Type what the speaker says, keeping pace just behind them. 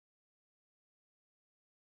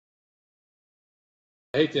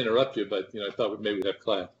hate to interrupt you, but I thought maybe we'd have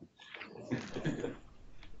class.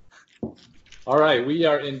 All right, we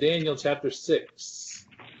are in Daniel chapter 6.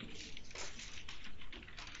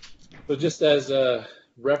 So just as a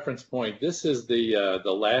reference point, this is the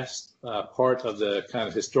last part of the kind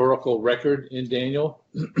of historical record in Daniel,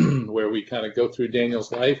 where we kind of go through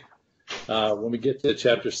Daniel's life. When we get to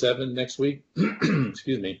chapter 7 next week,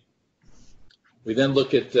 excuse me, we then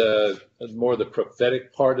look at more the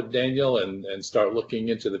prophetic part of Daniel and start looking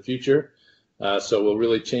into the future. So we'll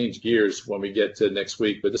really change gears when we get to next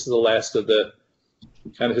week. But this is the last of the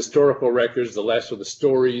kind of historical records, the last of the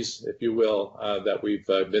stories, if you will, that we've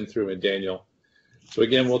been through in Daniel. So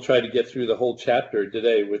again, we'll try to get through the whole chapter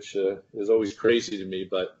today, which is always crazy to me.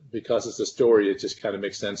 But because it's a story, it just kind of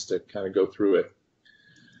makes sense to kind of go through it.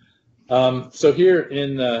 So here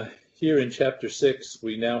in chapter 6,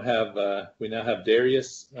 we now have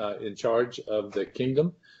Darius in charge of the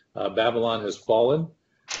kingdom. Babylon has fallen.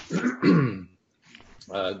 We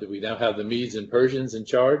now have the Medes and Persians in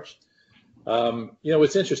charge.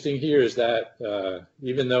 What's interesting here is that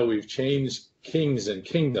even though we've changed kings and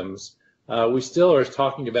kingdoms, we still are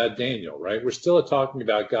talking about Daniel, right? We're still talking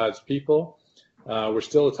about God's people. We're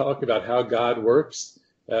still talking about how God works,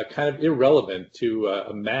 kind of irrelevant to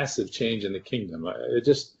a massive change in the kingdom. It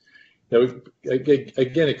just,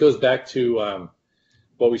 again, it goes back to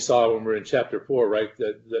what we saw when we were in chapter 4, right?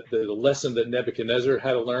 The lesson that Nebuchadnezzar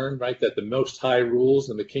had to learn, right? That the Most High rules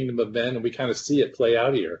in the kingdom of men, and we kind of see it play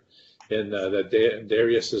out here. And that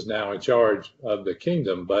Darius is now in charge of the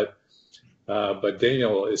kingdom, but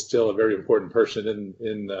Daniel is still a very important person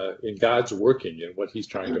in God's working and what he's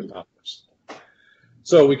trying to accomplish.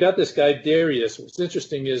 So we got this guy Darius. What's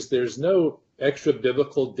interesting is there's no extra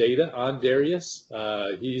biblical data on Darius.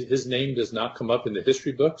 His name does not come up in the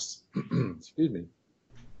history books. Excuse me.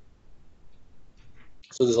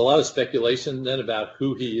 So there's a lot of speculation then about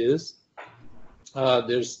who he is.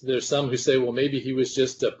 There's some who say, well, maybe he was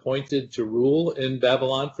just appointed to rule in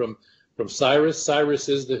Babylon from Cyrus. Cyrus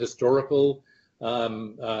is the historical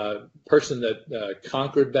person that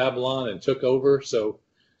conquered Babylon and took over. So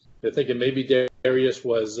they're thinking maybe Darius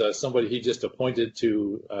was somebody he just appointed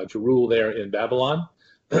to rule there in Babylon,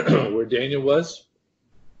 where Daniel was.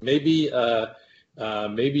 Maybe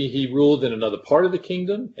he ruled in another part of the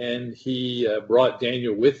kingdom, and he brought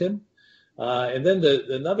Daniel with him. And then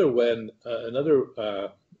another way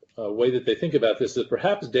that they think about this is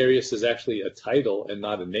perhaps Darius is actually a title and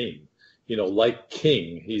not a name. Like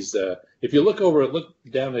king. He's if you look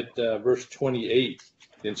down at verse 28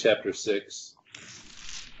 in chapter 6.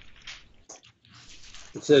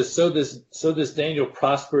 It says, so this Daniel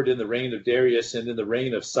prospered in the reign of Darius and in the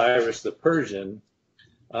reign of Cyrus the Persian.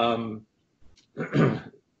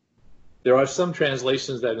 There are some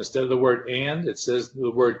translations that instead of the word and, it says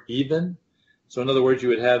the word even. So in other words, you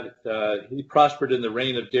would have, he prospered in the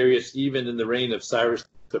reign of Darius, even in the reign of Cyrus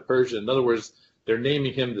the Persian. In other words, they're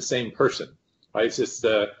naming him the same person, right? It's just,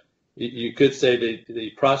 you could say that he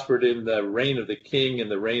prospered in the reign of the king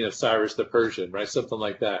and the reign of Cyrus the Persian, right? Something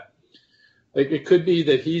like that. It could be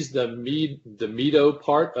that he's the Medo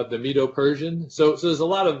part of the Medo-Persian. So there's a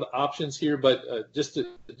lot of options here, but just to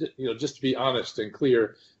be honest and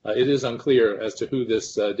clear, it is unclear as to who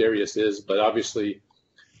this Darius is. But obviously,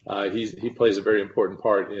 he plays a very important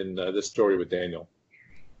part in this story with Daniel.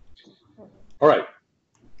 All right,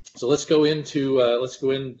 so let's go into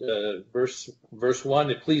verse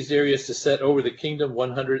 1. It pleased Darius to set over the kingdom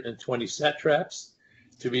 120 satraps,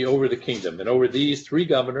 to be over the kingdom, and over these 3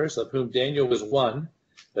 governors, of whom Daniel was one,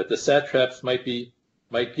 that the satraps might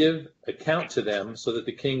give account to them, so that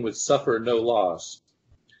the king would suffer no loss.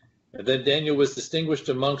 And then Daniel was distinguished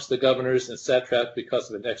amongst the governors and satraps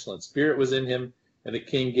because of an excellent spirit was in him, and the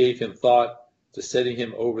king gave him thought to setting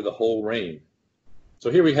him over the whole reign.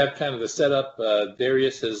 So here we have kind of the setup.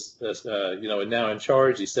 Darius is now in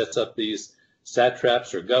charge. He sets up these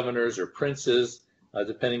satraps or governors or princes,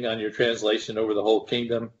 depending on your translation, over the whole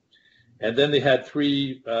kingdom. And then they had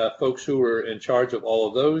 3 folks who were in charge of all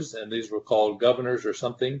of those, and these were called governors or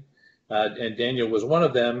something. And Daniel was one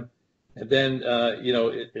of them. And then,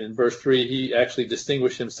 in verse 3, he actually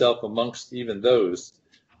distinguished himself amongst even those,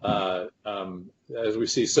 as we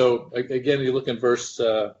see. So again, you look in verse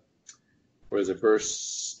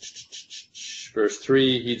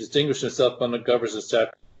 3, he distinguished himself among the governors and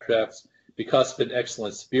satraps because of an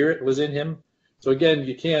excellent spirit was in him. So again,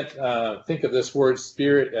 you can't think of this word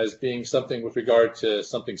spirit as being something with regard to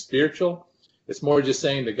something spiritual. It's more just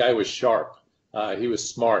saying the guy was sharp. He was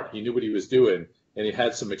smart. He knew what he was doing, and he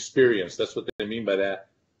had some experience. That's what they mean by that.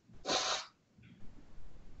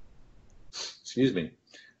 Excuse me.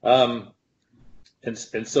 And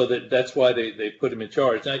so that's why they put him in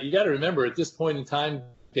charge. Now, you got to remember, at this point in time,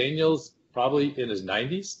 Daniel's probably in his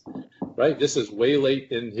 90s, right? This is way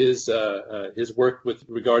late in his work with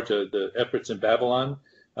regard to the efforts in Babylon.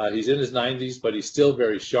 He's in his 90s, but he's still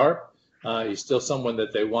very sharp. He's still someone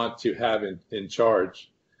that they want to have in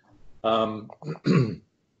charge.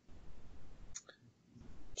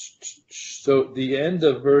 So the end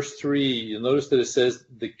of verse 3, you'll notice that it says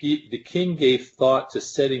the king gave thought to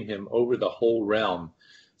setting him over the whole realm.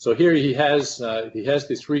 So here he has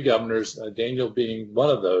these three governors, Daniel being one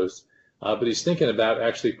of those, but he's thinking about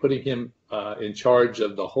actually putting him in charge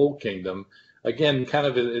of the whole kingdom. Again, kind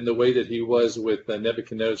of in the way that he was with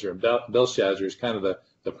Nebuchadnezzar and Belshazzar, is kind of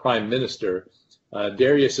the prime minister.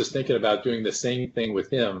 Darius is thinking about doing the same thing with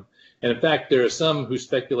him. And in fact, there are some who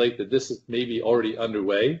speculate that this is maybe already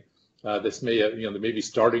underway. This may, they may be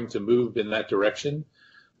starting to move in that direction.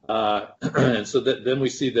 And so then we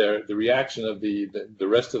see the reaction of the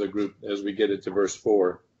rest of the group as we get into verse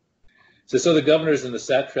 4. So the governors and the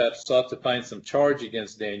satraps sought to find some charge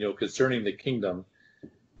against Daniel concerning the kingdom,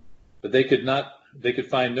 but they could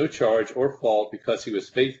find no charge or fault because he was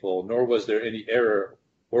faithful, nor was there any error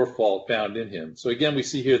or fault found in him. So again, we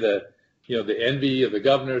see here the envy of the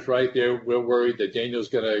governors right there. We're worried that Daniel's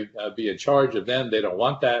going to be in charge of them. They don't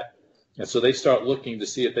want that. And so they start looking to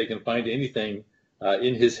see if they can find anything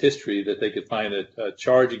in his history that they could find a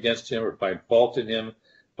charge against him or find fault in him,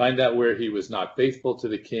 find out where he was not faithful to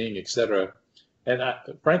the king, etc. And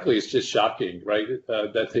frankly, it's just shocking, right,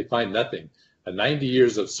 that they find nothing. 90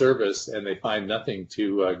 years of service and they find nothing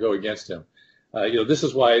to go against him. This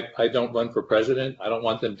is why I don't run for president. I don't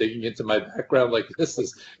want them digging into my background like this.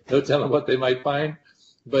 Is no telling what they might find.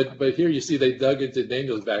 But here you see they dug into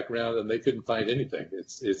Daniel's background and they couldn't find anything.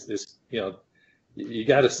 It's you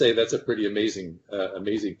got to say that's a pretty amazing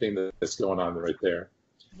thing that's going on right there.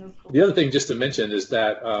 The other thing just to mention is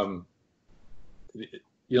that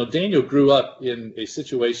Daniel grew up in a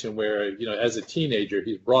situation where as a teenager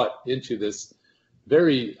he's brought into this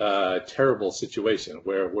very terrible situation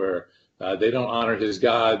where they don't honor his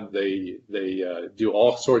God. They do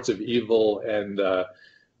all sorts of evil and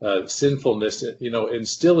sinfulness, and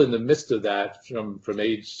still in the midst of that, from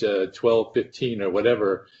age 12, 15 or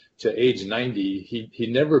whatever to age 90, he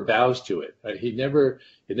never bows to it. It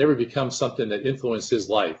never becomes something that influences his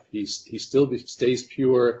life. He still stays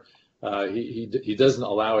pure. He doesn't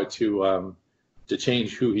allow it to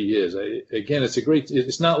change who he is. Again,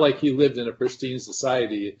 it's not like he lived in a pristine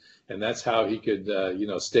society and that's how he could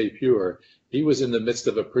stay pure. He was in the midst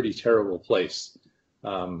of a pretty terrible place.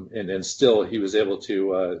 And still he was able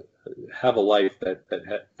to have a life that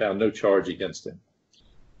had found no charge against him.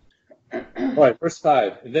 All right, verse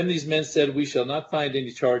 5. And then these men said, "We shall not find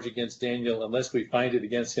any charge against Daniel unless we find it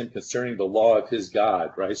against him concerning the law of his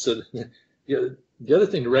God." Right? So the other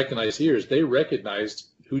thing to recognize here is they recognized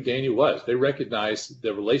who Daniel was. They recognized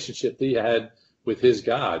the relationship that he had with his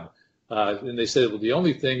God. And they said, well, the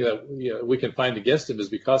only thing that we can find against him is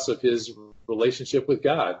because of his relationship with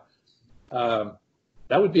God.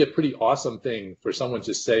 That would be a pretty awesome thing for someone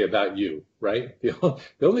to say about you, right? The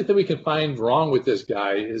only thing we can find wrong with this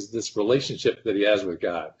guy is this relationship that he has with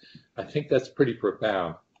God. I think that's pretty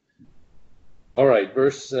profound. All right,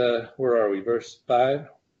 where are we? Verse 5?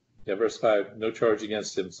 Yeah, verse 5, no charge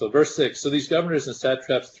against him. So verse 6, so these governors and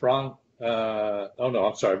satraps verse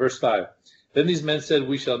 5. Then these men said,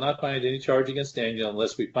 "We shall not find any charge against Daniel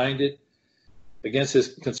unless we find it against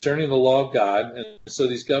his concerning the law of God." And so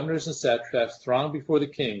these governors and satraps thronged before the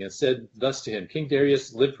king and said thus to him, "King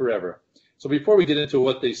Darius, live forever." So before we get into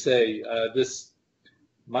what they say,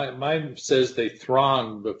 mine says they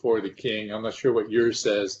thronged before the king. I'm not sure what yours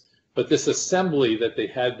says, but this assembly that they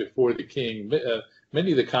had before the king,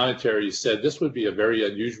 many of the commentaries said this would be a very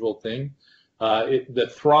unusual thing.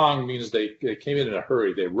 The throng means they came in a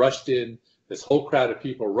hurry. They rushed in. This whole crowd of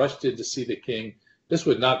people rushed in to see the king. This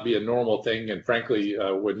would not be a normal thing, and frankly,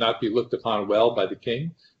 would not be looked upon well by the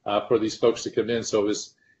king for these folks to come in. So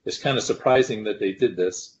it's kind of surprising that they did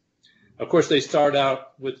this. Of course, they start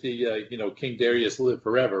out with the, King Darius live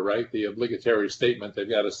forever, right? The obligatory statement they've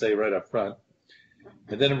got to say right up front.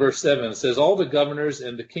 And then in verse 7, it says, "All the governors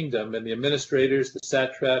in the kingdom and the administrators, the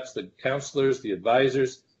satraps, the counselors, the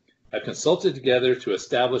advisors have consulted together to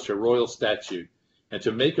establish a royal statute and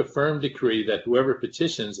to make a firm decree that whoever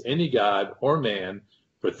petitions any god or man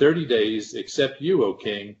for 30 days, except you, O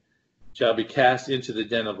king, shall be cast into the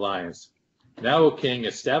den of lions. Now, O king,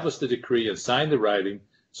 establish the decree and sign the writing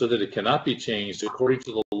so that it cannot be changed according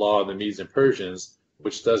to the law of the Medes and Persians,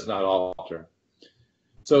 which does not alter."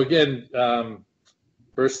 So again,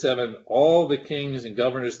 verse 7, all the kings and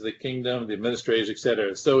governors of the kingdom, the administrators,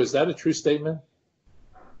 etc. So is that a true statement?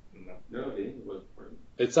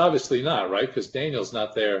 it's obviously not, right? Because Daniel's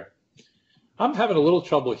not there. I'm having a little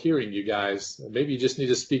trouble hearing you guys. Maybe you just need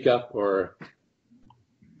to speak up or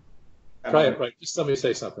try it, right? Just somebody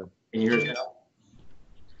say something. Can you hear us now?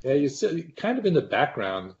 Yeah, you're kind of in the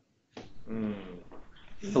background.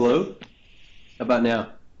 Hello? How about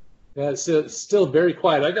now? Yeah, it's still very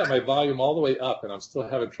quiet. I got my volume all the way up, and I'm still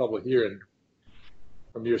having trouble hearing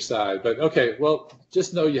from your side. But okay, well,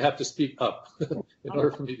 just know you have to speak up in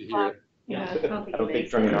order for me to hear it. Yeah, I don't think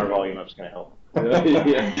turning our volume up is going to help.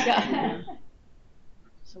 Yeah.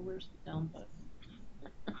 So where's the down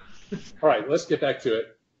button? All right, let's get back to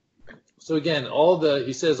it. So again,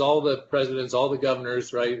 he says all the presidents, all the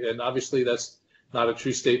governors, right? And obviously that's not a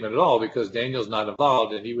true statement at all because Daniel's not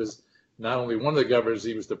involved, and he was not only one of the governors,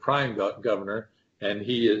 he was the prime governor, and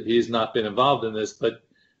he has not been involved in this.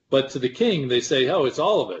 But to the king, they say, oh, it's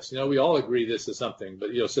all of us. We all agree this is something.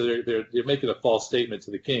 But so they're making a false statement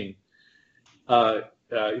to the king.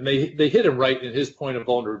 They hit him right in his point of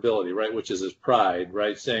vulnerability, right, which is his pride,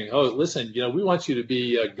 right, saying, oh, listen, we want you to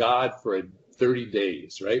be a God for 30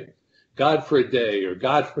 days, right? God for a day or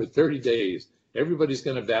God for 30 days. Everybody's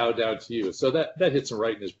going to bow down to you. So that hits him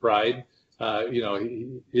right in his pride.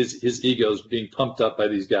 His ego's being pumped up by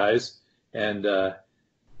these guys. And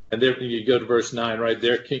there you go to verse 9, right?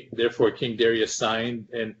 Therefore, King Darius signed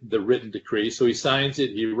and the written decree. So he signs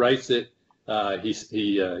it, he writes it,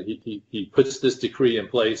 he puts this decree in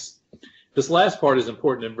place. This last part is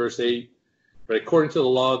important in verse 8. But according to the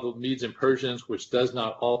law of the Medes and Persians, which does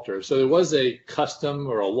not alter. So there was a custom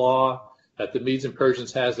or a law that the Medes and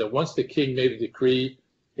Persians has that once the king made a decree,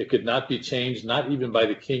 it could not be changed, not even by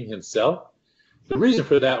the king himself. The reason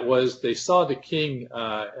for that was they saw the king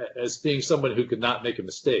as being someone who could not make a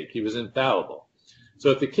mistake. He was infallible.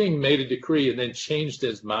 So if the king made a decree and then changed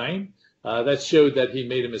his mind, that showed that he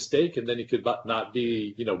made a mistake, and then he could not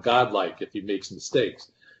be, godlike if he makes mistakes.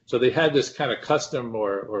 So they had this kind of custom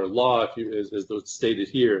or law, as stated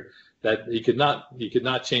here, that he could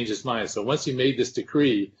not change his mind. So once he made this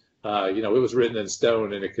decree, it was written in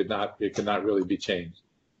stone, and it could not really be changed.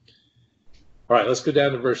 All right, let's go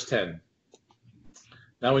down to verse 10.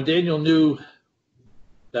 Now, when Daniel knew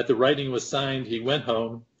that the writing was signed, he went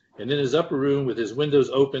home, and in his upper room, with his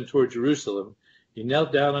windows open toward Jerusalem, he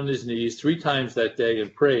knelt down on his knees 3 times that day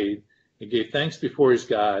and prayed and gave thanks before his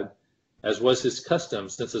God, as was his custom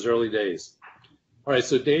since his early days. All right,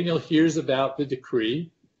 so Daniel hears about the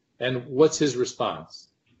decree, and what's his response?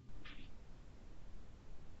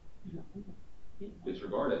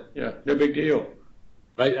 Disregard it. Yeah, no big deal.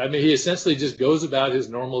 Right? I mean, he essentially just goes about his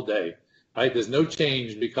normal day. Right? There's no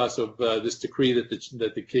change because of this decree that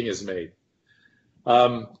the king has made.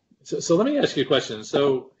 So let me ask you a question.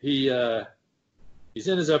 So he's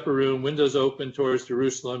in his upper room, windows open towards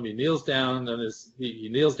Jerusalem. He kneels down on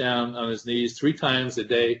his knees 3 times a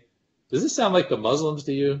day. Does this sound like the Muslims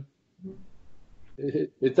to you?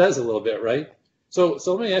 It does a little bit, right? So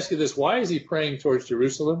let me ask you this: why is he praying towards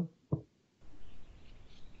Jerusalem?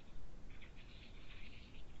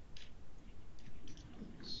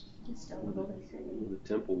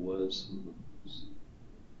 The temple was.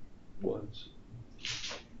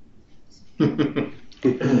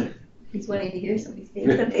 He's waiting to hear somebody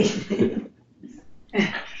say something.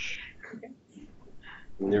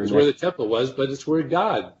 It's where the temple was, but it's where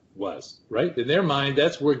God was, right? In their mind,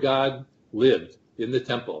 that's where God lived, in the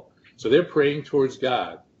temple. So they're praying towards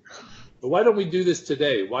God. But why don't we do this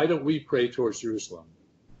today? Why don't we pray towards Jerusalem?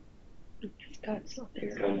 God's not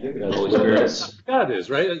there. God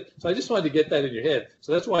is, right? So I just wanted to get that in your head.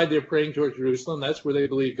 So that's why they're praying towards Jerusalem. That's where they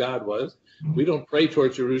believe God was. We don't pray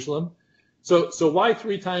towards Jerusalem. So why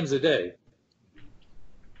 3 times a day?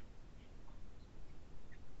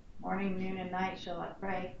 Morning, noon, and night shall I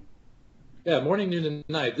pray. Yeah, morning, noon, and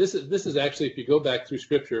night. This is actually, if you go back through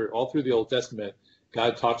Scripture, all through the Old Testament,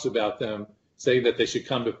 God talks about them saying that they should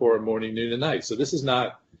come before morning, noon, and night. So this is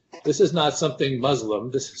not something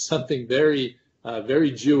Muslim. This is something very,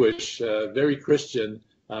 very Jewish, very Christian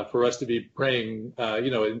for us to be praying.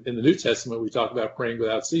 In the New Testament, we talk about praying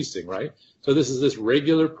without ceasing, right? So this is this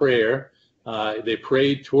regular prayer. They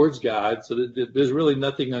prayed towards God. So there's really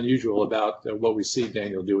nothing unusual about what we see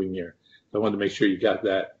Daniel doing here. So I wanted to make sure you got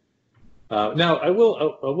that. Now, I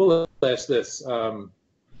will ask this.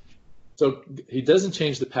 So he doesn't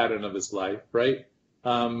change the pattern of his life, right?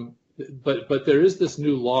 But there is this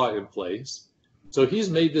new law in place. So he's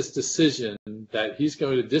made this decision that he's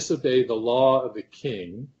going to disobey the law of the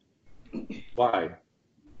king. Why?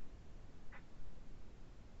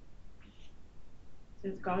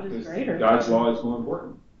 Since God is greater. God's law is more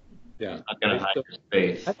important. Yeah. I'm going to hide your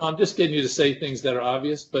faith. I'm just getting you to say things that are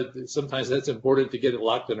obvious, but sometimes that's important to get it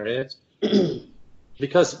locked in our heads.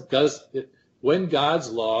 because when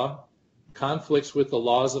God's law conflicts with the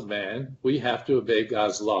laws of man, we have to obey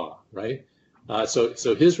God's law, right?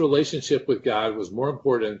 So his relationship with God was more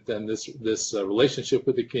important than this relationship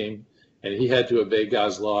with the king, and he had to obey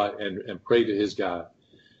God's law and pray to his God.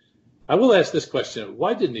 I will ask this question: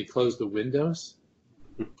 why didn't he close the windows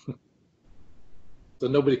so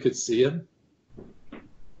nobody could see him?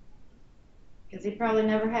 Because he probably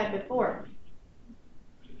never had before.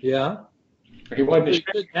 Yeah. He wasn't He ashamed.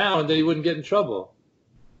 could now, and then he wouldn't get in trouble.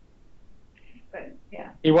 But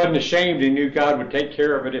yeah, He wasn't ashamed. He knew God would take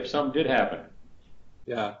care of it if something did happen.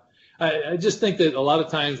 Yeah, I just think that a lot of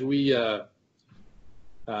times we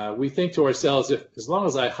think to ourselves, if as long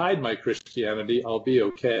as I hide my Christianity, I'll be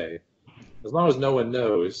okay. As long as no one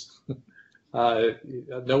knows, no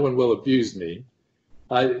one will abuse me.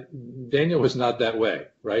 Daniel was not that way,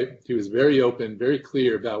 right? He was very open, very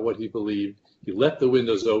clear about what he believed. He left the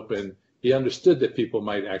windows open. He understood that people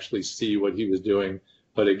might actually see what he was doing.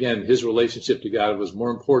 But again, his relationship to God was more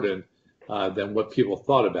important than what people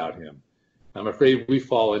thought about him. I'm afraid we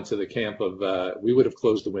fall into the camp of we would have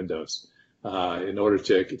closed the windows in order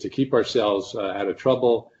to keep ourselves out of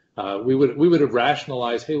trouble. We would have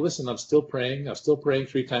rationalized, hey, listen, I'm still praying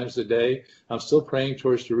 3 times a day. I'm still praying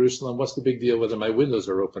towards Jerusalem. What's the big deal whether my windows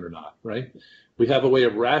are open or not, right? We have a way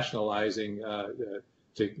of rationalizing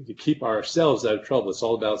to keep ourselves out of trouble. It's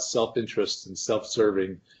all about self-interest and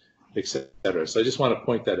self-serving, etc. So I just want to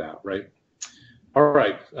point that out, right? All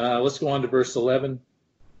right, let's go on to verse 11.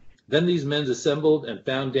 Then these men assembled and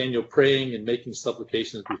found Daniel praying and making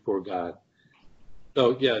supplications before God.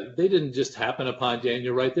 So yeah, they didn't just happen upon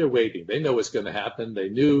Daniel, right? They're waiting. They know what's going to happen. They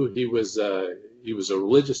knew he was a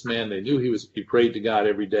religious man. They knew he prayed to God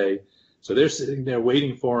every day. So they're sitting there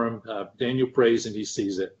waiting for him. Daniel prays and he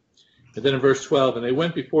sees it. And then in verse 12, and they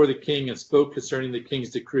went before the king and spoke concerning the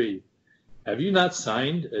king's decree. Have you not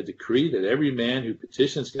signed a decree that every man who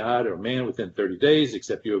petitions God or man within 30 days,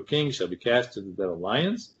 except you, O king, shall be cast into the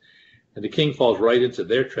lions? And the king falls right into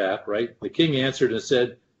their trap, right? The king answered and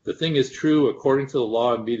said, the thing is true according to the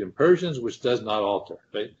law of Mede and Persians, which does not alter,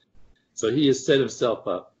 right? So he has set himself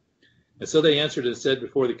up. And so they answered and said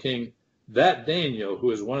before the king, that Daniel,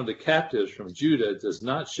 who is one of the captives from Judah, does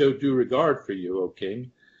not show due regard for you, O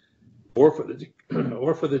king, or for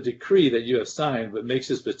the decree that you have signed, but makes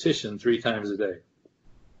his petition 3 times a day.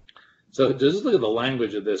 So just look at the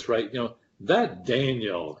language of this, right? That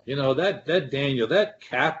Daniel, that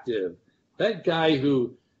captive, that guy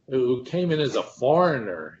who came in as a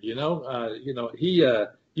foreigner, you've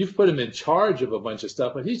put him in charge of a bunch of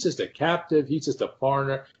stuff, but he's just a captive, he's just a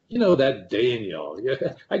foreigner. That Daniel.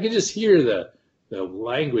 I can just hear the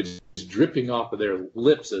language dripping off of their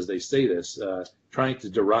lips as they say this, trying to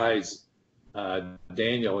deride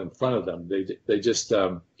Daniel in front of them. They just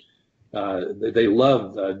they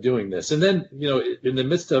love doing this. And then, in the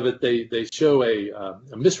midst of it, they show a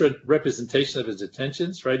misrepresentation of his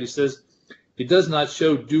intentions, right? He says, he does not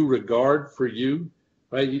show due regard for you,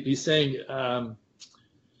 right? He's saying,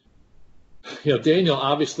 Daniel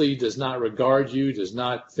obviously does not regard you, does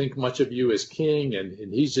not think much of you as king,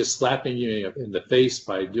 and he's just slapping you in the face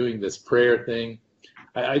by doing this prayer thing.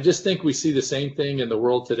 I just think we see the same thing in the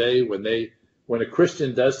world today when a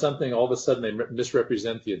Christian does something, all of a sudden they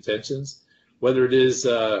misrepresent the intentions. Whether it is,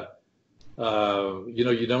 you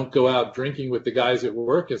don't go out drinking with the guys at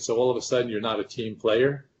work, and so all of a sudden you're not a team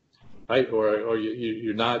player, right? Or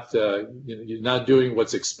you're not doing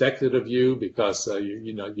what's expected of you because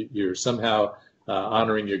you're somehow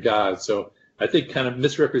honoring your God. So I think kind of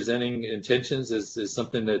misrepresenting intentions is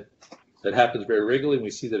something that happens very regularly, and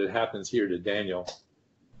we see that it happens here to Daniel.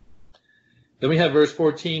 Then we have verse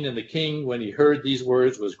 14, and the king, when he heard these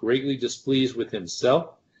words, was greatly displeased with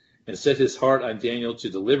himself and set his heart on Daniel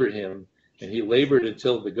to deliver him, and he labored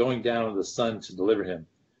until the going down of the sun to deliver him.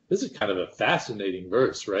 This is kind of a fascinating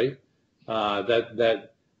verse, right?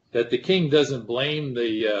 That the king doesn't blame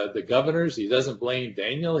the governors, he doesn't blame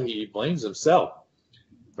Daniel, he blames himself,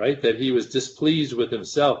 right? That he was displeased with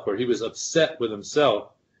himself, or he was upset with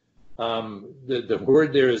himself. The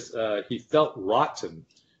word there is he felt rotten.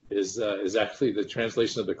 Is actually the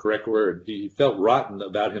translation of the correct word. He felt rotten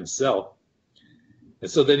about himself.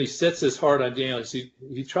 And so then he sets his heart on Daniel.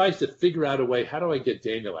 He tries to figure out a way, how do I get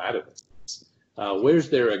Daniel out of this? Where's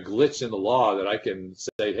there a glitch in the law that I can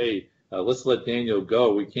say, hey, let's let Daniel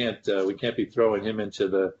go. We can't be throwing him into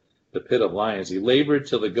the pit of lions. He labored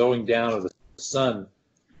till the going down of the sun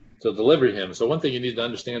to deliver him. So one thing you need to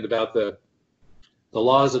understand about the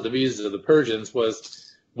laws of the Medes of the Persians was,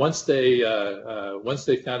 once they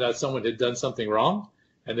found out someone had done something wrong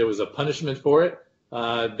and there was a punishment for it,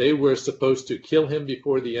 they were supposed to kill him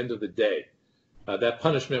before the end of the day. that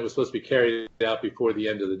punishment was supposed to be carried out before the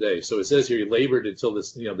end of the day. So it says here he labored until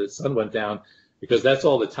this, the sun went down, because that's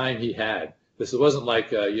all the time he had. This wasn't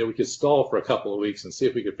like, we could stall for a couple of weeks and see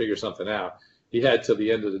if we could figure something out. He had till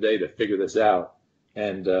the end of the day to figure this out.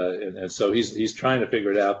 And so he's trying to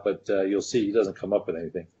figure it out, but you'll see he doesn't come up with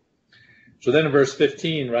anything. So then in verse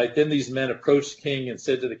 15, right, then these men approached the king and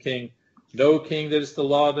said to the king, "Know, king, that it's the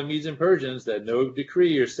law of the Medes and Persians that no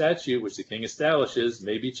decree or statute which the king establishes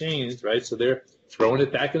may be changed," right? So they're throwing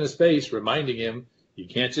it back in his face, reminding him, you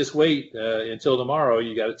can't just wait until tomorrow.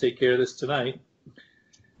 You got to take care of this tonight.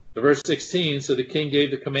 So verse 16, so the king gave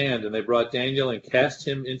the command, and they brought Daniel and cast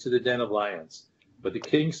him into the den of lions. But the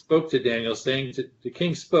king spoke to Daniel, saying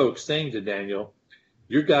to Daniel,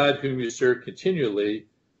 "Your God, whom you serve continually,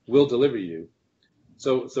 will deliver you."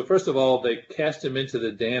 So first of all, they cast him into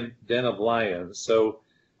the den of lions. So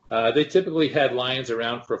they typically had lions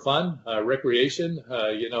around for fun, recreation.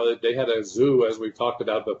 They had a zoo, as we've talked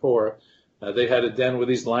about before. They had a den where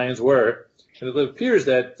these lions were. And it appears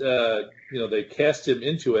that, they cast him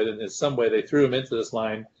into it, and in some way they threw him into this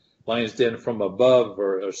lion's den from above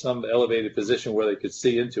or some elevated position where they could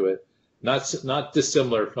see into it. Not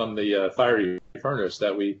dissimilar from the fiery furnace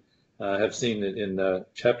that we have seen in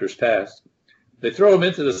chapters past. They throw him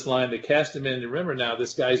into this lion, they cast him in. Remember now,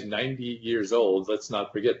 this guy's 90 years old. Let's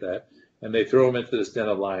not forget that. And they throw him into this den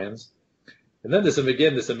of lions. And then this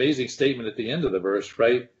amazing statement at the end of the verse,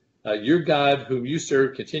 right? Your God, whom you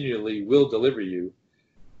serve continually, will deliver you.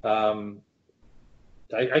 I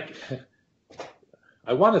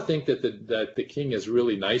want to think that the king is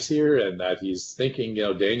really nice here, and that he's thinking,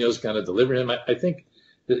 Daniel's going to deliver him. I think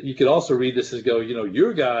that you could also read this as go,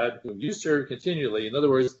 your God, whom you serve continually. In other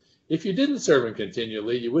words, if you didn't serve him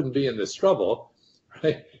continually, you wouldn't be in this trouble,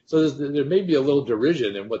 right? So there may be a little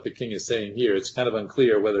derision in what the king is saying here. It's kind of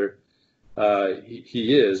unclear whether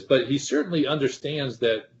he is, but he certainly understands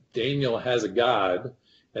that Daniel has a God,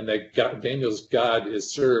 and that Daniel's God is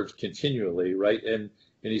served continually, right? And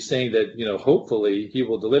he's saying that, hopefully he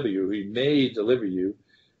will deliver you. He may deliver you.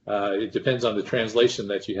 It depends on the translation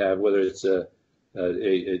that you have, whether it's a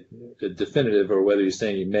definitive or whether he's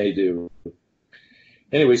saying he may do.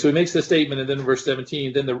 Anyway, so he makes the statement, and then in verse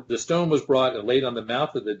 17, then the stone was brought and laid on the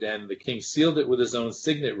mouth of the den. The king sealed it with his own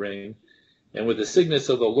signet ring and with the signets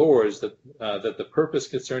of the lords, that the purpose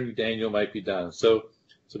concerning Daniel might be done. So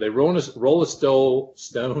they roll a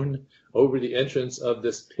stone over the entrance of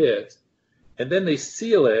this pit, and then they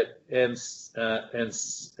seal it and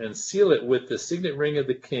seal it with the signet ring of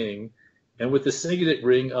the king and with the signet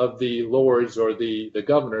ring of the lords or the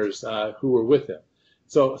governors who were with him.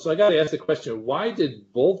 So I got to ask the question, why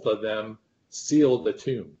did both of them seal the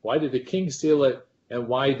tomb? Why did the king seal it, and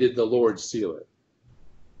why did the Lord seal it?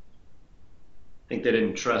 I think they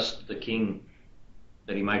didn't trust the king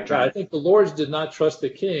that he might try. I think the lords did not trust the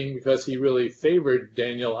king because he really favored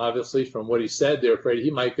Daniel, obviously, from what he said. They're afraid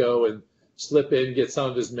he might go and slip in, get some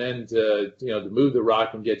of his men to move the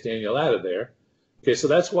rock and get Daniel out of there. Okay, so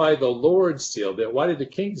that's why the Lord sealed it. Why did the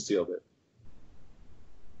king seal it?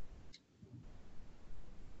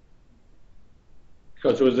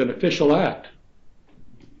 Because it was an official act.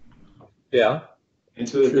 Yeah. And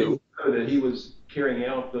so that they would know that he was carrying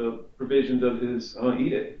out the provisions of his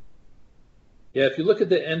edict. Yeah, if you look at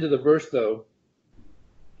the end of the verse, though,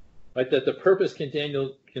 right, that the purpose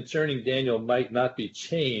concerning Daniel might not be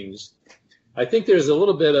changed, I think there's a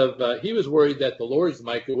little bit of, he was worried that the lords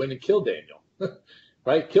might go in and kill Daniel,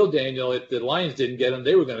 right? Kill Daniel. If the lions didn't get him,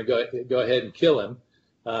 they were going to go ahead and kill him.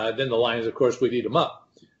 Then the lions, of course, would eat him up.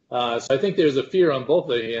 So I think there's a fear on both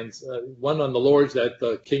their hands, one on the lords that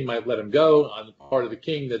the king might let him go, on the part of the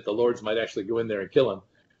king that the lords might actually go in there and kill him.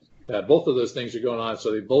 Both of those things are going on,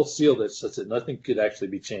 so they both sealed it such that nothing could actually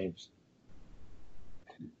be changed.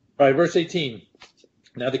 All right, verse 18.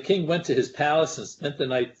 Now the king went to his palace and spent the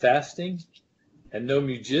night fasting, and no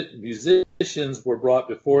musicians were brought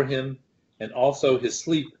before him, and also his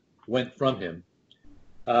sleep went from him.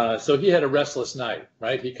 So he had a restless night,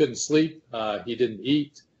 right? He couldn't sleep. He didn't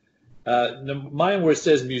eat. Mine where it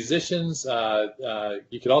says musicians,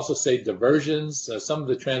 you could also say diversions. Some of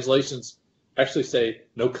the translations actually say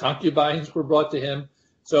no concubines were brought to him.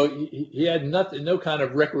 So he had no kind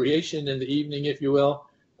of recreation in the evening, if you will,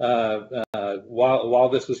 while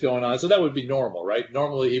this was going on. So that would be normal, right?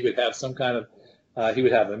 Normally he would have some kind of, he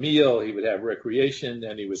would have a meal, he would have recreation,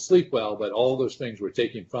 and he would sleep well, but all those things were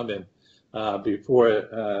taken from him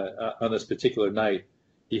before on this particular night.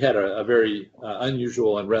 He had a very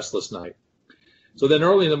unusual and restless night. So then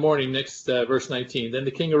early in the morning, next verse 19, then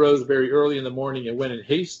the king arose very early in the morning and went in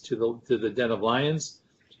haste to the den of lions.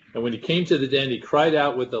 And when he came to the den, he cried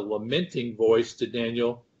out with a lamenting voice to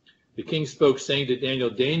Daniel, The king spoke, saying to Daniel,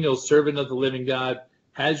 Daniel, servant of the living God,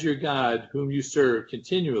 has your God, whom you serve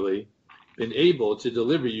continually, been able to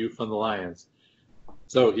deliver you from the lions?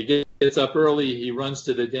 So he gets up early, he runs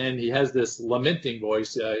to the den, he has this lamenting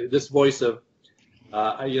voice, this voice of,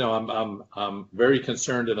 I'm very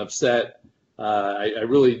concerned and upset. I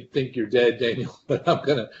really think you're dead, Daniel, but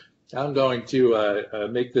I'm going to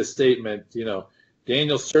make this statement.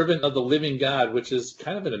 Daniel, servant of the living God, which is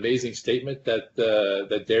kind of an amazing statement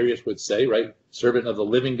that Darius would say, right? Servant of the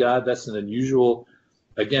living God. That's an unusual.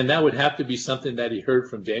 Again, that would have to be something that he heard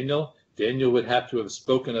from Daniel. Daniel would have to have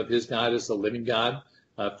spoken of his God as the living God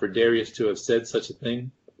for Darius to have said such a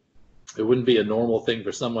thing. It wouldn't be a normal thing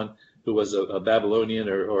for someone who was a Babylonian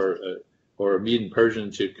or a Median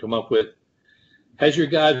Persian to come up with. Has your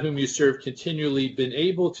God, whom you serve continually, been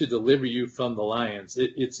able to deliver you from the lions?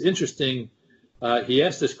 It's interesting. He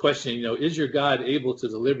asked this question, is your God able to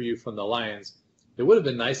deliver you from the lions? It would have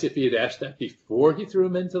been nice if he had asked that before he threw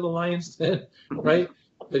him into the lion's den, right?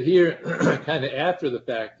 But here, kind of after the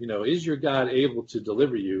fact, is your God able to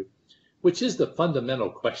deliver you? Which is the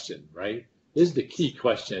fundamental question, right? Is the key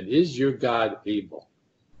question. Is your God able?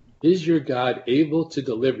 Is your God able to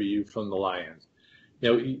deliver you from the lions?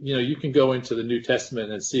 You can go into the New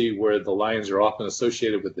Testament and see where the lions are often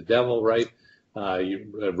associated with the devil, right? He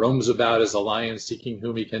roams about as a lion, seeking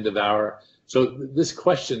whom he can devour. So this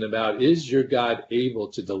question about, is your God able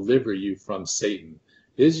to deliver you from Satan?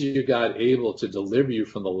 Is your God able to deliver you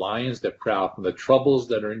from the lions that prowl, from the troubles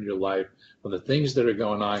that are in your life, from the things that are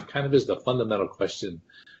going on? Kind of is the fundamental question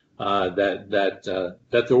that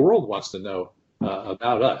the world wants to know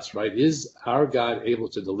about us, right? Is our God able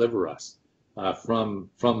to deliver us from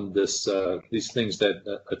these things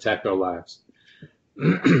that attack our lives?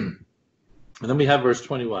 And then we have verse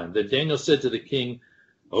 21. Then Daniel said to the king,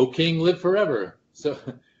 O king, live forever. So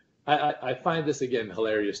I find this again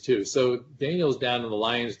hilarious too. So Daniel's down in the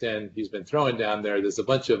lion's den. He's been thrown down there. There's a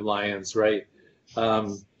bunch of lions, right?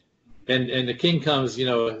 And the king comes,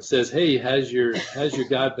 says, hey, has your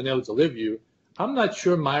God been able to deliver you? I'm not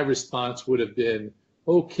sure my response would have been,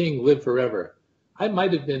 O king, live forever. I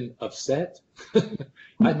might have been upset.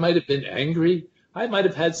 I might have been angry. I might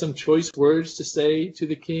have had some choice words to say to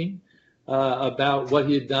the king about what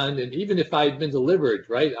he had done. And even if I had been delivered,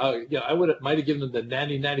 right, I might have given him the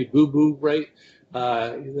nanny boo-boo, right,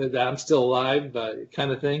 that I'm still alive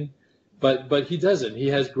kind of thing. But he doesn't. He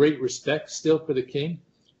has great respect still for the king,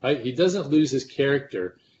 right? He doesn't lose his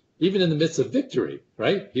character, even in the midst of victory,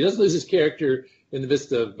 right? He doesn't lose his character in the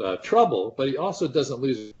midst of trouble, but he also doesn't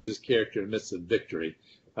lose his character in the midst of victory.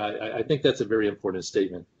 I think that's a very important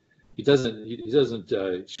statement. He doesn't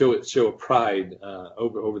show a pride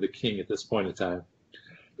over the king at this point in time.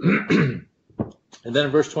 And then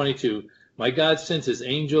in verse 22, my God sent his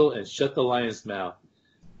angel and shut the lion's mouth,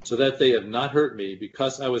 so that they have not hurt me,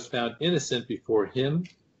 because I was found innocent before him.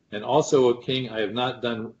 And also, O king, I have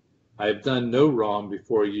done no wrong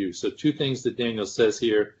before you. So two things that Daniel says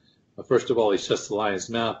here. First of all, he shuts the lion's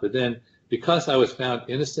mouth, but then because I was found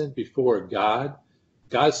innocent before God,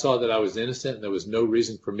 God saw that I was innocent and there was no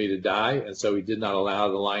reason for me to die, and so he did not allow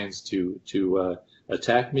the lions to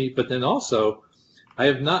attack me. But then also,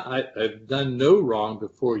 I've done no wrong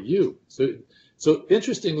before you. So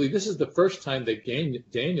interestingly, this is the first time that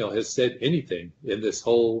Daniel has said anything in this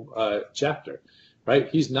whole chapter, right?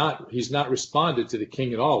 He's not responded to the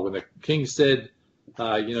king at all. When the king said,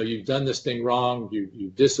 you've done this thing wrong,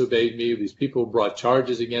 you disobeyed me, these people brought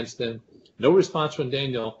charges against him. No response from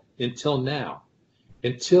Daniel until now.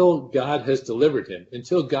 Until God has delivered him,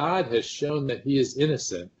 until God has shown that he is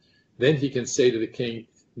innocent, then he can say to the king,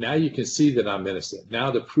 now you can see that I'm innocent. Now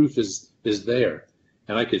the proof is there,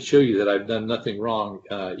 and I can show you that I've done nothing wrong,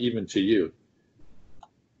 even to you.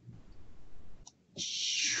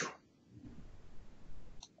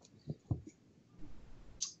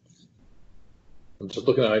 I'm just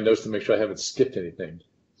looking at my notes to make sure I haven't skipped anything.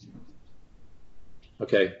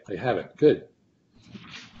 Okay, I haven't. Good.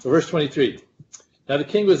 So verse 23. Now the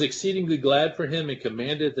king was exceedingly glad for him and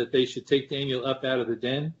commanded that they should take Daniel up out of the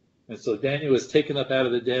den. And so Daniel was taken up out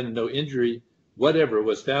of the den, and no injury whatever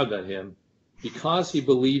was found on him, because he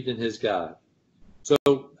believed in his God. So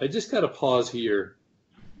I just got to pause here.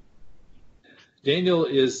 Daniel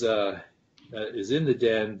is in the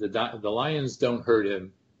den. The lions don't hurt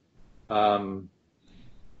him. And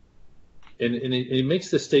he makes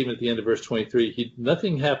this statement at the end of verse 23.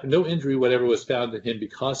 Nothing happened, no injury whatever was found in him,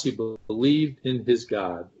 because he believed in his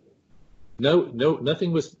God.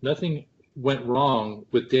 Nothing went wrong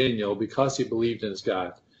with Daniel because he believed in his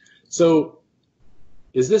God. So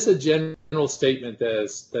is this a general statement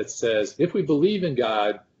that says, if we believe in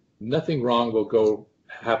God, nothing wrong will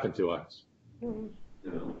happen to us. No.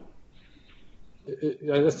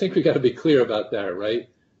 I think we got to be clear about that, right?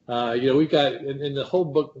 We've got in the whole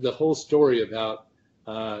book, the whole story about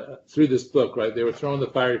through this book, right? They were thrown in the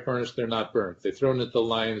fiery furnace, they're not burnt. They're thrown into the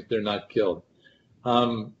lions, they're not killed.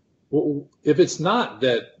 If it's not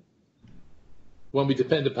that when we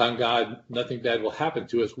depend upon God, nothing bad will happen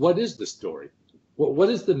to us, what is the story? What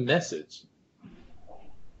is the message?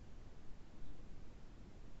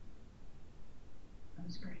 That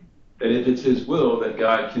was great. That if it's His will, that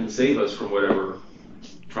God can save us from whatever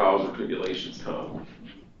trials or tribulations come.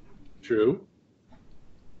 True.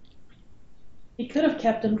 He could have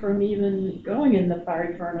kept him from even going in the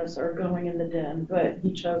fiery furnace or going in the den, but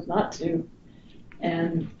he chose not to,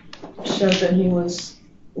 and showed that he was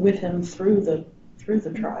with him through the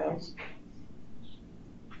trials.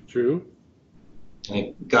 True. I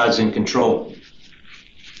think God's in control.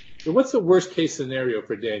 So what's the worst case scenario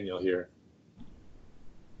for Daniel here?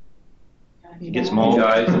 He gets mauled.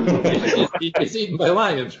 He gets eaten by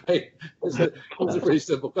lions, right? That's a pretty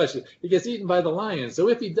simple question. He gets eaten by the lions. So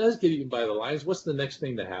if he does get eaten by the lions, what's the next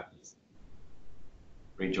thing that happens?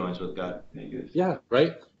 Rejoins with God. Yeah,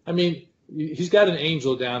 right. I mean, he's got an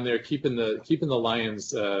angel down there keeping the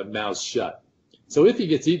lions' mouths shut. So if he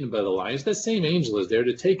gets eaten by the lions, that same angel is there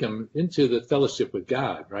to take him into the fellowship with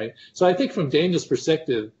God, right? So I think from Daniel's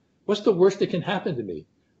perspective, what's the worst that can happen to me?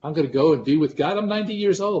 I'm going to go and be with God. I'm 90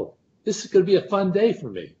 years old. This is going to be a fun day for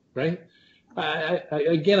me, right?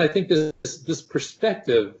 I think this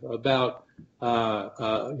perspective about,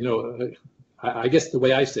 I guess the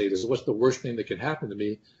way I say it is, what's the worst thing that can happen to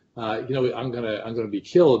me? I'm gonna be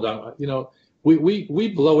killed. We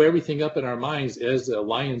blow everything up in our minds as a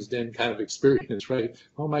lion's den kind of experience, right?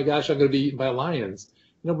 Oh my gosh, I'm going to be eaten by lions.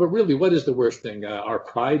 But really, what is the worst thing? Our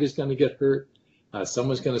pride is going to get hurt.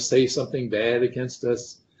 Someone's going to say something bad against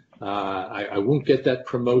us. I won't get that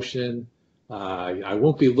promotion. I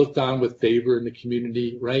won't be looked on with favor in the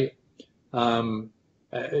community, right?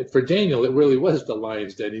 For Daniel, it really was the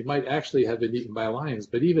lion's den. He might actually have been eaten by lions,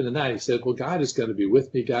 but even in that, he said, well, God is going to be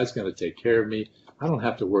with me. God's going to take care of me. I don't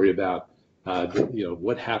have to worry about,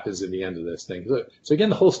 what happens in the end of this thing. So again,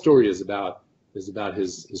 the whole story is about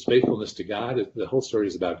his faithfulness to God. The whole story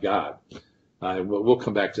is about God. We'll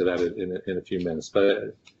come back to that in a few minutes,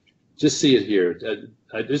 but just see it here.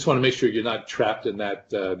 I just want to make sure you're not trapped in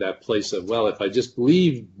that place of, well, if I just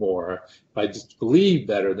believe more, if I just believe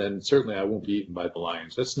better, then certainly I won't be eaten by the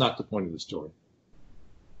lions. That's not the point of the story.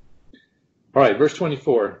 All right, verse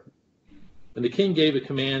 24. And the king gave a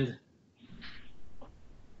command.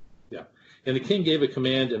 And the king gave a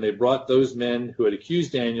command, and they brought those men who had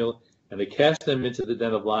accused Daniel, and they cast them into the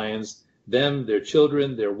den of lions, them, their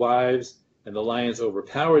children, their wives, and the lions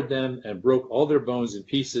overpowered them and broke all their bones in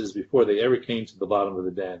pieces before they ever came to the bottom of the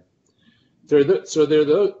den. So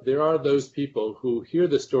there are those people who hear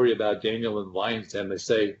the story about Daniel and the lion's den. They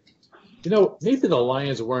say, maybe the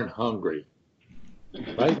lions weren't hungry,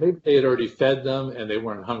 right? Maybe they had already fed them and they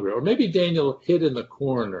weren't hungry. Or maybe Daniel hid in the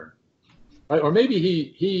corner, right? Or maybe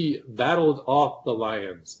he battled off the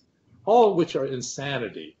lions, all of which are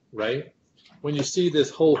insanity, right? When you see this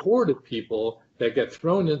whole horde of people that get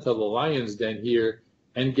thrown into the lion's den here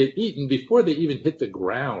and get eaten before they even hit the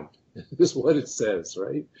ground. This is what it says,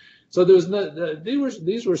 right? So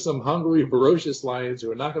these were some hungry, ferocious lions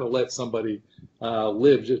who are not going to let somebody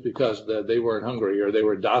live just because they weren't hungry or they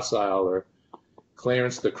were docile, or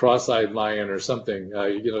Clarence the cross-eyed lion or something.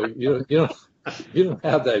 You don't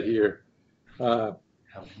have that here.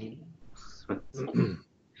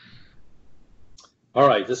 All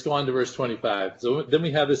right, let's go on to verse 25. So then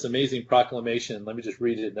we have this amazing proclamation. Let me just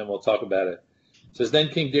read it, and then we'll talk about it. It says, Then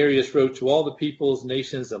King Darius wrote to all the peoples,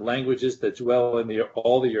 nations, and languages that dwell in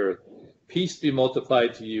all the earth, Peace be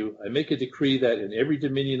multiplied to you. I make a decree that in every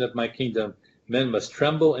dominion of my kingdom, men must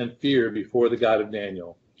tremble and fear before the God of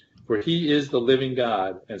Daniel. For he is the living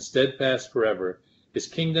God, and steadfast forever. His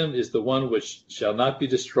kingdom is the one which shall not be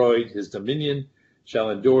destroyed. His dominion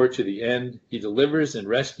shall endure to the end. He delivers and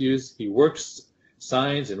rescues. He works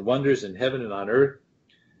signs and wonders in heaven and on earth,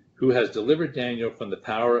 who has delivered Daniel from the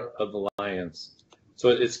power of the lions. So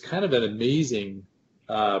it's kind of an amazing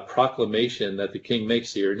proclamation that the king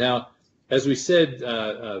makes here. Now, as we said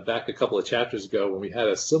back a couple of chapters ago when we had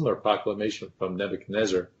a similar proclamation from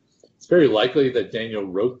Nebuchadnezzar, it's very likely that Daniel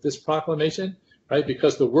wrote this proclamation, right?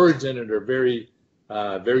 Because the words in it are very,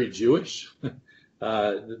 very Jewish.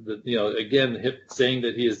 Again, saying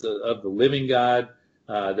that he is of the living God,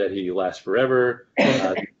 that he lasts forever,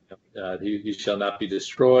 he shall not be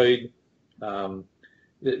destroyed.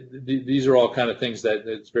 These are all kind of things that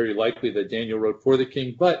it's very likely that Daniel wrote for the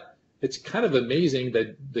king. But it's kind of amazing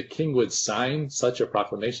that the king would sign such a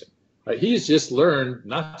proclamation. Right? He's just learned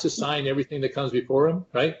not to sign everything that comes before him,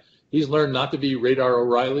 right? He's learned not to be Radar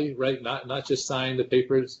O'Reilly, right? Not just sign the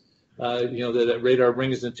papers, that Radar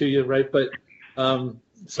brings them to you, right? But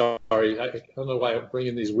sorry, I don't know why I'm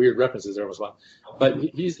bringing these weird references every once in a while. But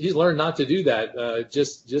he's learned not to do that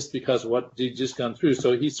just because of what he'd just gone through.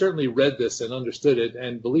 So he certainly read this and understood it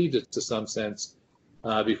and believed it to some sense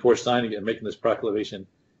before signing it and making this proclamation.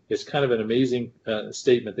 It's kind of an amazing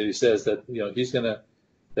statement that he says that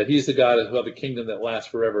that he's the God of a kingdom that lasts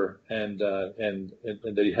forever, and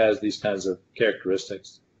that he has these kinds of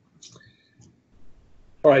characteristics.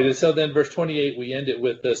 All right, and so then verse 28, we end it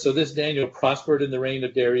with, so this Daniel prospered in the reign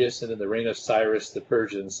of Darius and in the reign of Cyrus the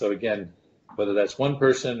Persian. So again, whether that's one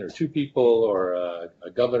person or two people or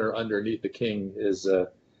a governor underneath the king is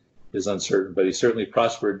uncertain, but he certainly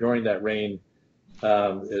prospered during that reign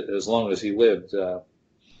as long as he lived.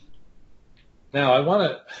 Now, I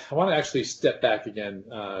want to actually step back again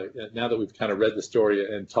now that we've kind of read the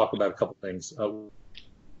story and talk about a couple things.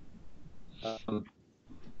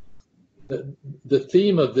 The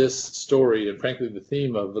theme of this story, and frankly the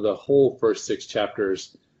theme of the whole first 6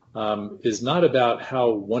 chapters, is not about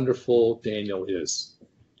how wonderful Daniel is,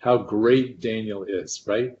 how great Daniel is,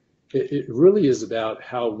 right? It really is about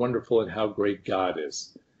how wonderful and how great God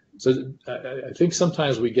is. So I think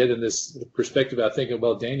sometimes we get in this perspective about thinking,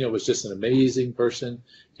 well, Daniel was just an amazing person.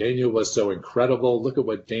 Daniel was so incredible. Look at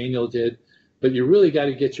what Daniel did. But you really got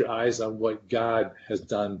to get your eyes on what God has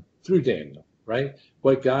done through Daniel, right?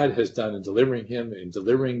 What God has done in delivering him, in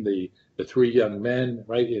delivering the 3 young men,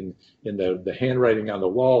 right? In the handwriting on the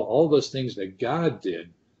wall, all those things that God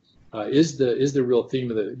did is the real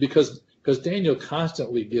theme of it. Because Daniel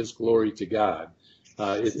constantly gives glory to God.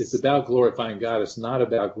 It's about glorifying God. It's not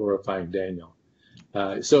about glorifying Daniel.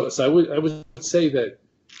 So I would say that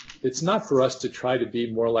it's not for us to try to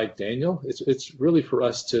be more like Daniel. It's really for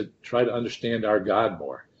us to try to understand our God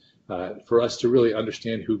more, for us to really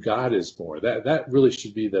understand who God is more. That really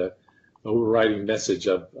should be the overriding message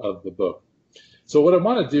of the book. So what I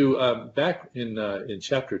want to do back in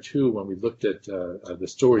chapter 2, when we looked at the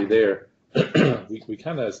story there, we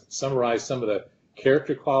kind of summarized some of the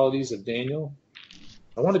character qualities of Daniel.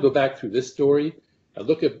 I want to go back through this story and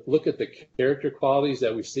look at the character qualities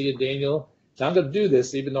that we see in Daniel. Now I'm going to do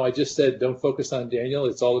this, even though I just said don't focus on Daniel.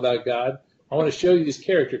 It's all about God. I want to show you these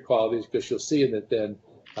character qualities because you'll see in it then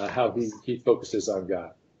how he focuses on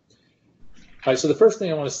God. All right, so the first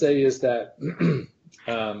thing I want to say is that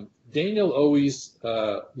Daniel always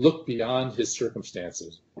looked beyond his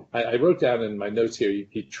circumstances. I wrote down in my notes here,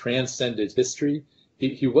 he transcended history.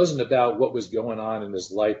 He wasn't about what was going on in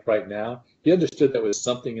his life right now. He understood there was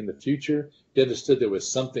something in the future. He understood there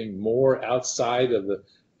was something more outside of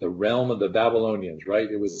the realm of the Babylonians, right?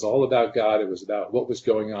 It was all about God. It was about what was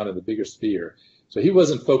going on in the bigger sphere. So he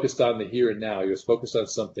wasn't focused on the here and now. He was focused on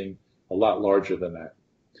something a lot larger than that.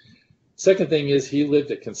 Second thing is he lived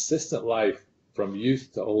a consistent life from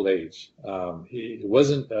youth to old age. It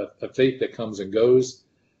wasn't a faith that comes and goes.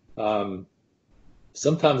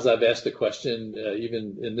 Sometimes I've asked the question,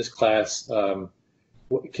 even in this class,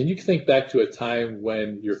 can you think back to a time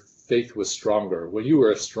when your faith was stronger, when you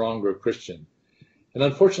were a stronger Christian? And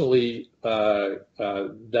unfortunately, that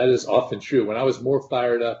is often true. When I was more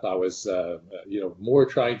fired up, I was, more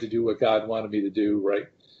trying to do what God wanted me to do,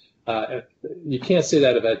 right? You can't say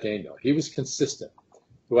that about Daniel. He was consistent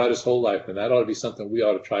throughout his whole life, and that ought to be something we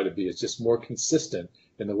ought to try to be. It's just more consistent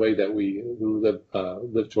in the way that we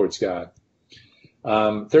live towards God.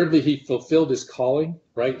 Thirdly, he fulfilled his calling,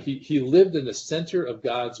 right? He lived in the center of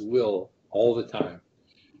God's will all the time.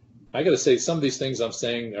 I got to say, some of these things I'm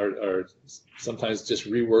saying are sometimes just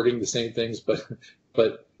rewording the same things,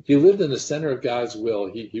 but he lived in the center of God's will.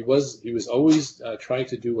 He was always trying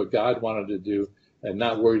to do what God wanted to do and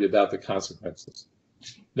not worried about the consequences.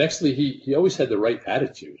 Nextly, he always had the right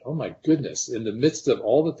attitude. Oh my goodness! In the midst of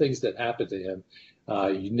all the things that happened to him,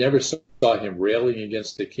 you never saw him railing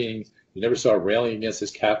against the king. You never saw him railing against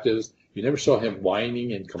his captives. You never saw him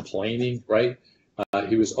whining and complaining, right?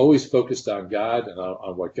 He was always focused on God and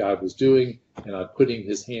on what God was doing and on putting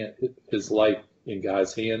his life in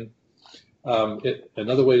God's hand.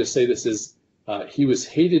 Another way to say this is he was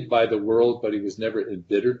hated by the world, but he was never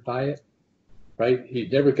embittered by it, right? He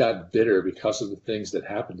never got bitter because of the things that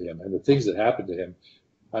happened to him. And the things that happened to him,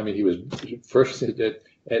 I mean, he was first at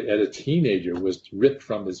a teenager, was ripped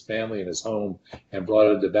from his family and his home and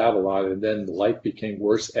brought into Babylon, and then life became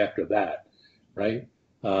worse after that, right?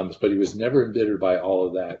 But he was never embittered by all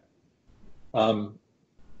of that.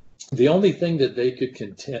 The only thing that they could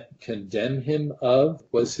condemn him of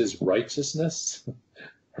was his righteousness,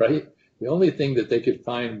 right? The only thing that they could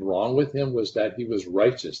find wrong with him was that he was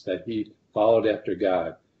righteous, that he followed after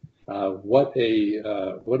God. What a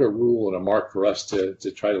rule and a mark for us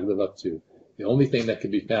to try to live up to. The only thing that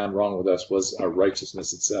could be found wrong with us was our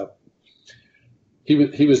righteousness itself.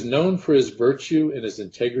 He was known for his virtue and his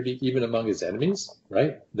integrity even among his enemies,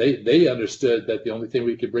 right? They understood that the only thing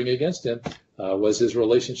we could bring against him was his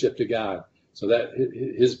relationship to God. So that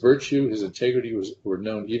his virtue, his integrity were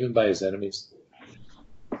known even by his enemies.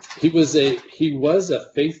 He was a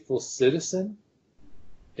faithful citizen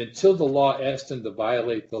until the law asked him to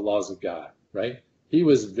violate the laws of God, right? He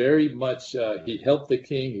was very much, he helped the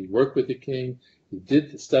king, he worked with the king, he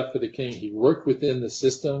did stuff for the king, he worked within the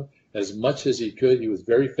system as much as he could. He was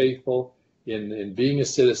very faithful in being a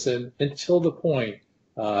citizen until the point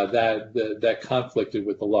that conflicted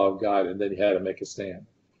with the law of God, and then he had to make a stand.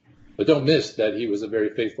 But don't miss that he was a very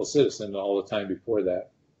faithful citizen all the time before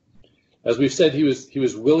that. As we've said, he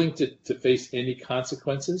was willing to face any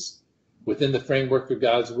consequences within the framework of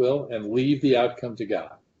God's will and leave the outcome to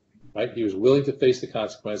God, right? He was willing to face the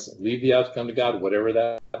consequence and leave the outcome to God, whatever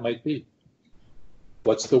that might be.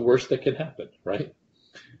 What's the worst that can happen, right?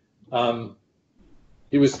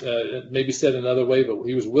 He was, maybe said another way, but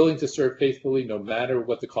he was willing to serve faithfully no matter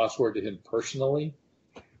what the costs were to him personally.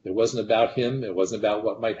 It wasn't about him. It wasn't about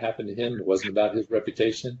what might happen to him. It wasn't about his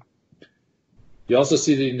reputation. You also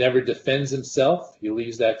see that he never defends himself. He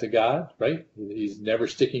leaves that to God, right? He's never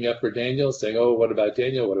sticking up for Daniel, saying, oh, what about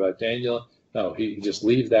Daniel? What about Daniel? No, he just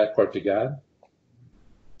leaves that part to God.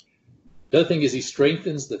 The other thing is he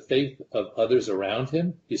strengthens the faith of others around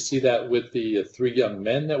him. You see that with the 3 young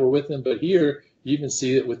men that were with him, but here you even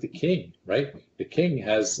see it with the king, right? The king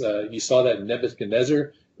has, you saw that in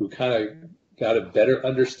Nebuchadnezzar, who kind of got a better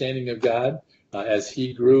understanding of God as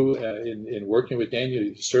he grew in working with Daniel.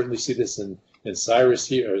 You certainly see this in Cyrus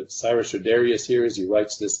here, or Cyrus or Darius here, as he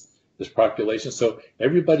writes this proclamation. So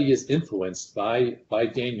everybody is influenced by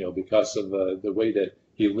Daniel because of the way that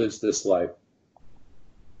he lives this life.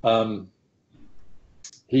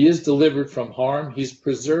 He is delivered from harm. He's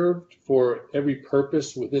preserved for every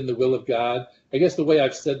purpose within the will of God. I guess the way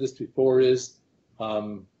I've said this before is,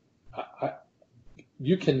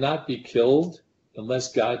 you cannot be killed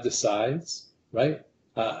unless God decides, right?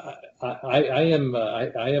 I am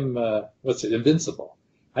invincible.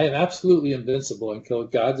 I am absolutely invincible until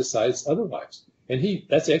God decides otherwise. And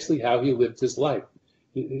that's actually how he lived his life.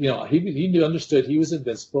 He understood he was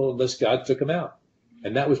invincible unless God took him out.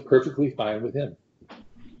 And that was perfectly fine with him.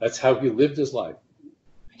 That's how he lived his life.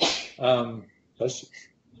 Bless you.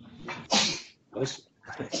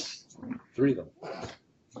 3 of them.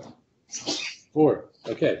 4.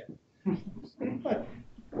 Okay.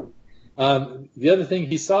 The other thing,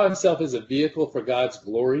 he saw himself as a vehicle for God's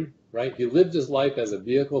glory, right? He lived his life as a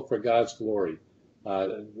vehicle for God's glory.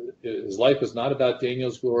 His life was not about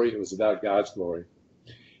Daniel's glory, it was about God's glory.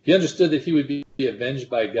 He understood that he would be avenged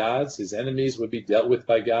by God. His enemies would be dealt with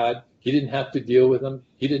by God. He didn't have to deal with them.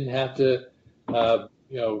 He didn't have to,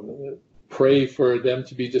 pray for them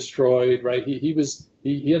to be destroyed, right?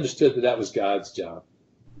 He understood that was God's job.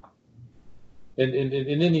 And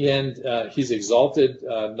in the end, he's exalted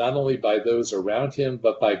not only by those around him,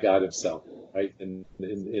 but by God himself, right? In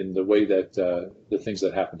the way that the things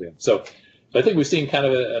that happened to him. So I think we've seen kind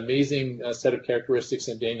of an amazing set of characteristics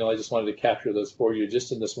in Daniel. I just wanted to capture those for you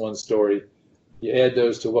just in this one story. You add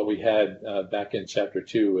those to what we had back in chapter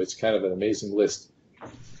 2. It's kind of an amazing list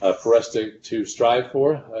for us to strive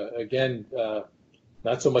for. Again,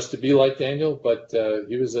 not so much to be like Daniel, but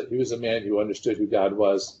he was a man who understood who God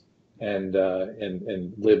was and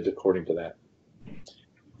lived according to that.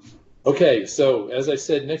 Okay, so as I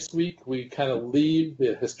said, next week we kind of leave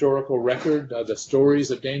the historical record, the stories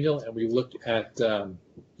of Daniel, and we look at some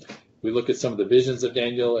of the visions of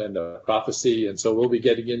Daniel and prophecy, and so we'll be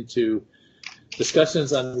getting into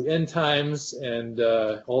discussions on the end times and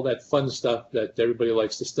all that fun stuff that everybody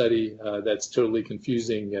likes to study. That's totally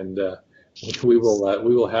confusing, and we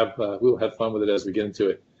will have fun with it as we get into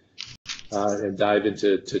it and dive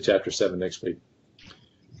into chapter 7 next week.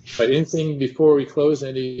 But anything before we close?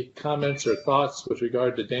 Any comments or thoughts with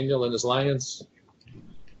regard to Daniel and his lions?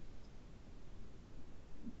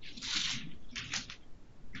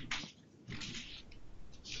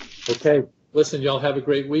 Okay, listen, y'all have a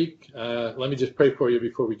great week. Let me just pray for you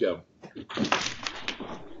before we go.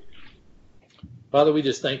 Father, we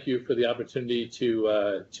just thank you for the opportunity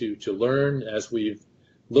to learn as we've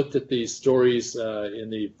looked at these stories in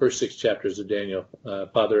the first 6 chapters of Daniel.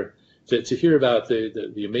 Father, to hear about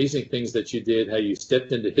the amazing things that you did, how you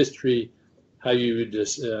stepped into history, how you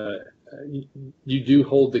do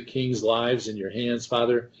hold the king's lives in your hands,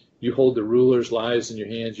 Father, you hold the rulers' lives in your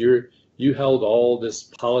hands. You held all this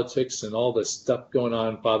politics and all this stuff going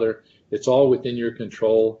on, Father. It's all within your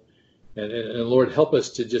control. And Lord, help us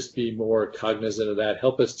to just be more cognizant of that.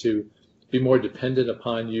 Help us to be more dependent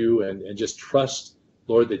upon you and just trust,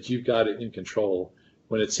 Lord, that you've got it in control.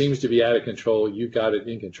 When it seems to be out of control, you've got it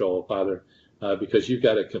in control, Father, because you've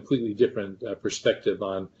got a completely different perspective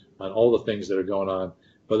on all the things that are going on,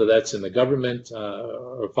 whether that's in the government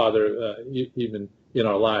or, Father, even in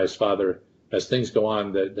our lives, Father, as things go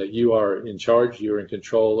on, that you are in charge, you're in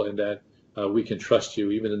control, and that we can trust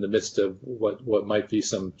you even in the midst of what might be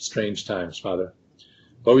some strange times, Father.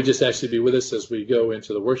 But we just ask you to be with us as we go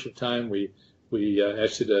into the worship time. We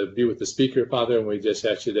ask you to be with the speaker, Father, and we just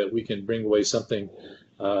ask you that we can bring away something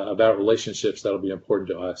about relationships that'll be important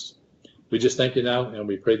to us. We just thank you now, and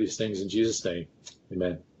we pray these things in Jesus' name.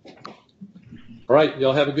 Amen. All right,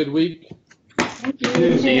 y'all have a good week. Thank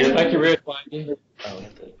you. See you. Thank you, Rich. Bye. Oh,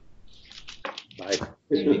 Bye.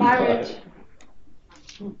 Bye,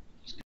 Rich.